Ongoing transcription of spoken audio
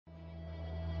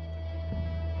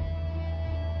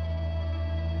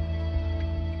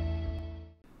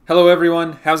Hello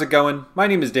everyone, how's it going? My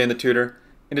name is Dan the Tutor.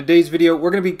 In today's video, we're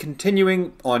going to be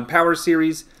continuing on power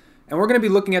series, and we're going to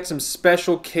be looking at some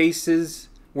special cases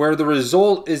where the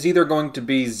result is either going to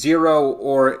be 0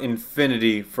 or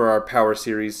infinity for our power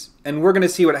series, and we're going to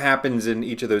see what happens in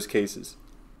each of those cases.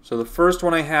 So the first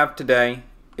one I have today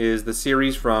is the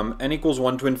series from n equals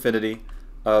 1 to infinity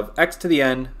of x to the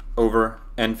n over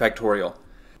n factorial.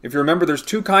 If you remember, there's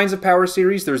two kinds of power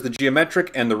series. There's the geometric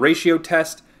and the ratio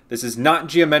test. This is not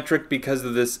geometric because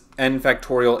of this n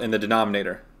factorial in the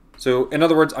denominator. So in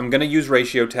other words, I'm going to use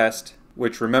ratio test,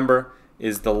 which remember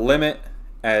is the limit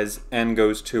as n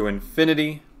goes to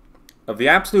infinity of the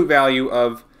absolute value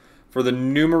of, for the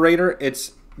numerator,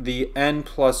 it's the n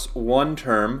plus 1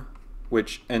 term,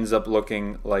 which ends up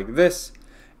looking like this.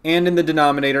 And in the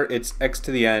denominator, it's x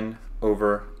to the n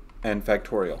over n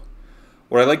factorial.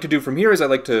 What I like to do from here is I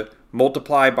like to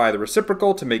multiply by the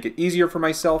reciprocal to make it easier for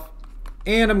myself.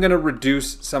 And I'm going to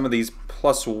reduce some of these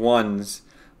plus 1s.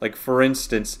 Like for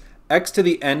instance, x to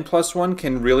the n plus 1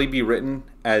 can really be written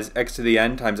as x to the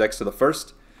n times x to the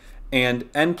first. And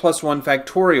n plus 1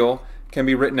 factorial can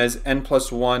be written as n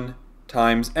plus 1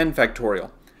 times n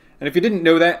factorial. And if you didn't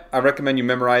know that, I recommend you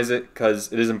memorize it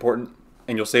because it is important.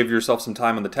 And you'll save yourself some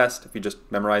time on the test if you just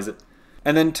memorize it.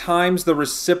 And then times the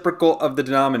reciprocal of the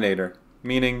denominator,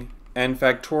 meaning n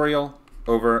factorial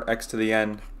over x to the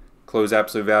n, close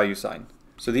absolute value sign.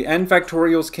 So the n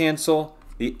factorials cancel,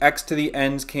 the x to the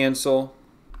n's cancel,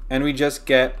 and we just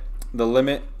get the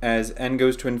limit as n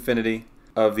goes to infinity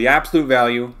of the absolute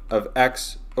value of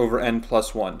x over n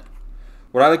plus 1.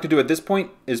 What I like to do at this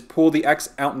point is pull the x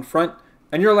out in front,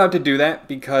 and you're allowed to do that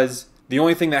because the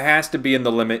only thing that has to be in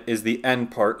the limit is the n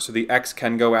part, so the x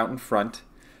can go out in front,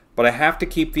 but I have to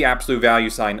keep the absolute value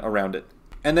sign around it.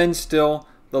 And then still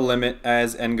the limit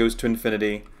as n goes to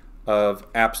infinity of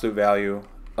absolute value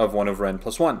of 1 over n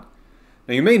plus 1.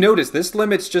 Now you may notice this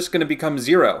limit's just going to become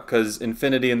 0 because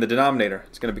infinity in the denominator,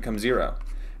 it's going to become 0.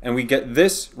 And we get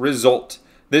this result.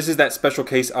 This is that special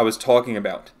case I was talking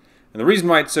about. And the reason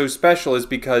why it's so special is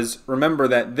because remember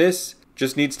that this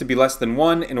just needs to be less than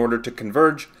 1 in order to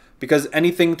converge, because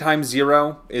anything times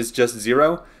 0 is just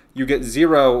 0. You get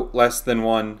 0 less than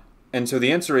 1, and so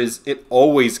the answer is it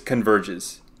always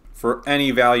converges for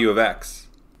any value of x.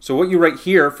 So what you write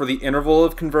here for the interval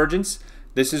of convergence,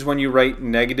 this is when you write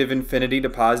negative infinity to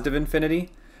positive infinity.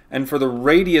 And for the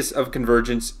radius of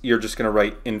convergence, you're just going to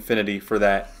write infinity for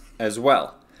that as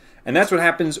well. And that's what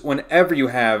happens whenever you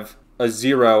have a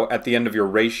 0 at the end of your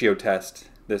ratio test.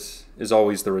 This is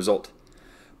always the result.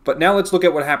 But now let's look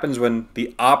at what happens when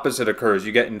the opposite occurs.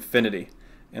 You get infinity.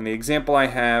 And the example I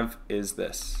have is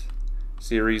this.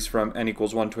 Series from n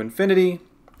equals 1 to infinity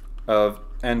of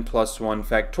n plus 1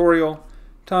 factorial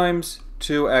times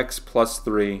 2x plus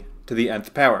 3 to the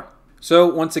nth power. So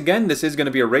once again, this is going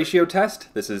to be a ratio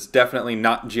test. This is definitely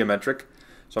not geometric.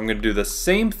 So I'm going to do the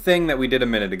same thing that we did a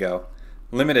minute ago.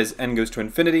 Limit as n goes to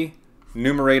infinity.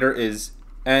 Numerator is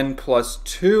n plus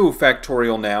 2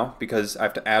 factorial now, because I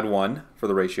have to add 1 for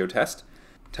the ratio test,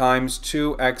 times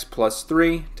 2x plus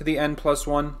 3 to the n plus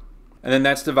 1. And then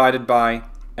that's divided by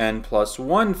n plus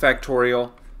 1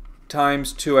 factorial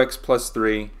times 2x plus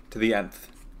 3 to the nth.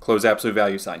 Close absolute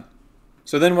value sign.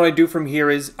 So then what I do from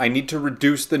here is I need to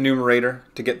reduce the numerator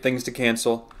to get things to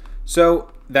cancel.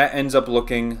 So that ends up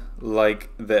looking like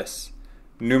this.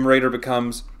 Numerator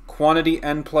becomes quantity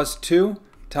n plus 2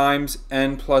 times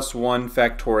n plus 1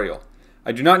 factorial.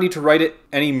 I do not need to write it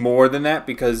any more than that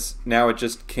because now it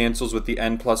just cancels with the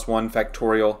n plus 1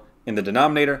 factorial in the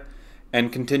denominator.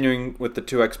 And continuing with the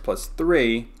 2x plus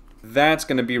 3, that's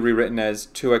going to be rewritten as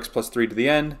 2x plus 3 to the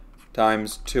n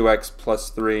times 2x plus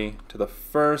 3 to the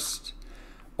first,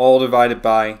 all divided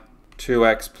by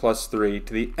 2x plus 3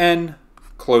 to the n,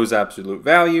 close absolute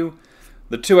value.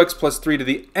 The 2x plus 3 to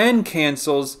the n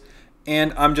cancels,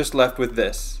 and I'm just left with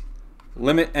this.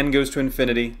 Limit n goes to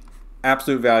infinity,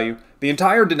 absolute value. The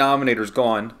entire denominator is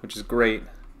gone, which is great,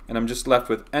 and I'm just left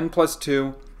with n plus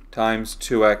 2 times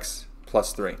 2x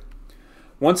plus 3.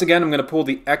 Once again, I'm going to pull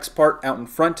the x part out in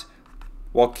front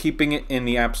while keeping it in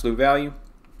the absolute value,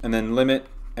 and then limit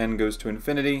n goes to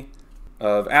infinity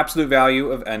of absolute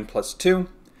value of n plus 2.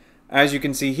 As you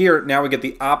can see here, now we get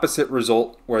the opposite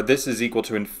result where this is equal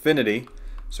to infinity.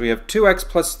 So we have 2x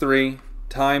plus 3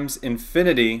 times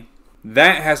infinity.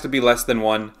 That has to be less than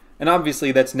 1, and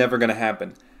obviously that's never going to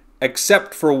happen,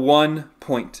 except for one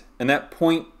point, and that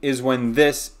point is when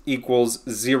this equals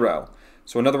 0.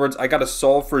 So in other words, I got to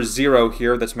solve for 0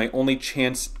 here. That's my only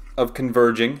chance of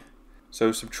converging.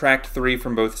 So subtract 3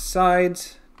 from both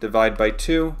sides, divide by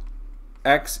 2,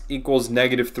 x equals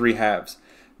negative 3 halves.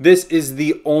 This is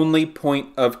the only point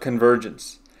of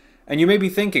convergence. And you may be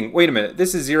thinking, wait a minute,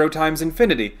 this is 0 times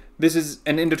infinity. This is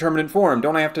an indeterminate form.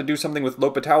 Don't I have to do something with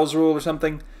L'Hopital's rule or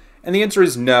something? And the answer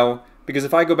is no, because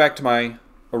if I go back to my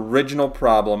original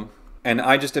problem, and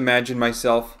I just imagine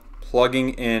myself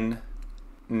plugging in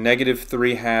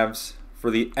 -3/2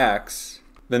 for the x,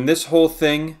 then this whole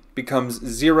thing becomes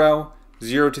 0,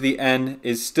 0 to the n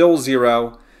is still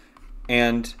 0,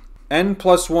 and n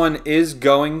plus 1 is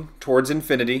going towards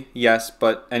infinity, yes,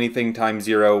 but anything times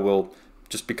 0 will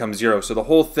just become 0. So the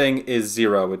whole thing is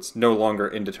 0. It's no longer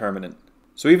indeterminate.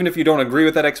 So even if you don't agree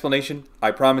with that explanation,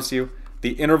 I promise you,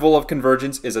 the interval of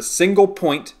convergence is a single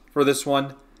point for this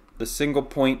one. The single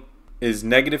point is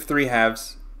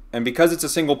 -3/2. And because it's a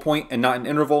single point and not an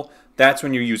interval, that's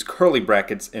when you use curly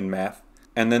brackets in math.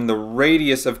 And then the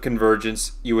radius of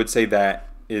convergence, you would say that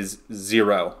is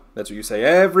 0. That's what you say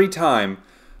every time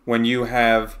when you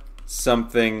have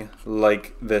something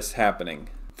like this happening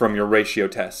from your ratio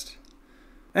test.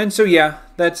 And so yeah,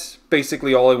 that's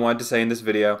basically all I wanted to say in this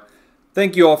video.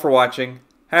 Thank you all for watching.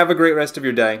 Have a great rest of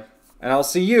your day. And I'll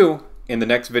see you in the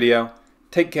next video.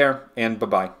 Take care and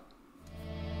bye-bye.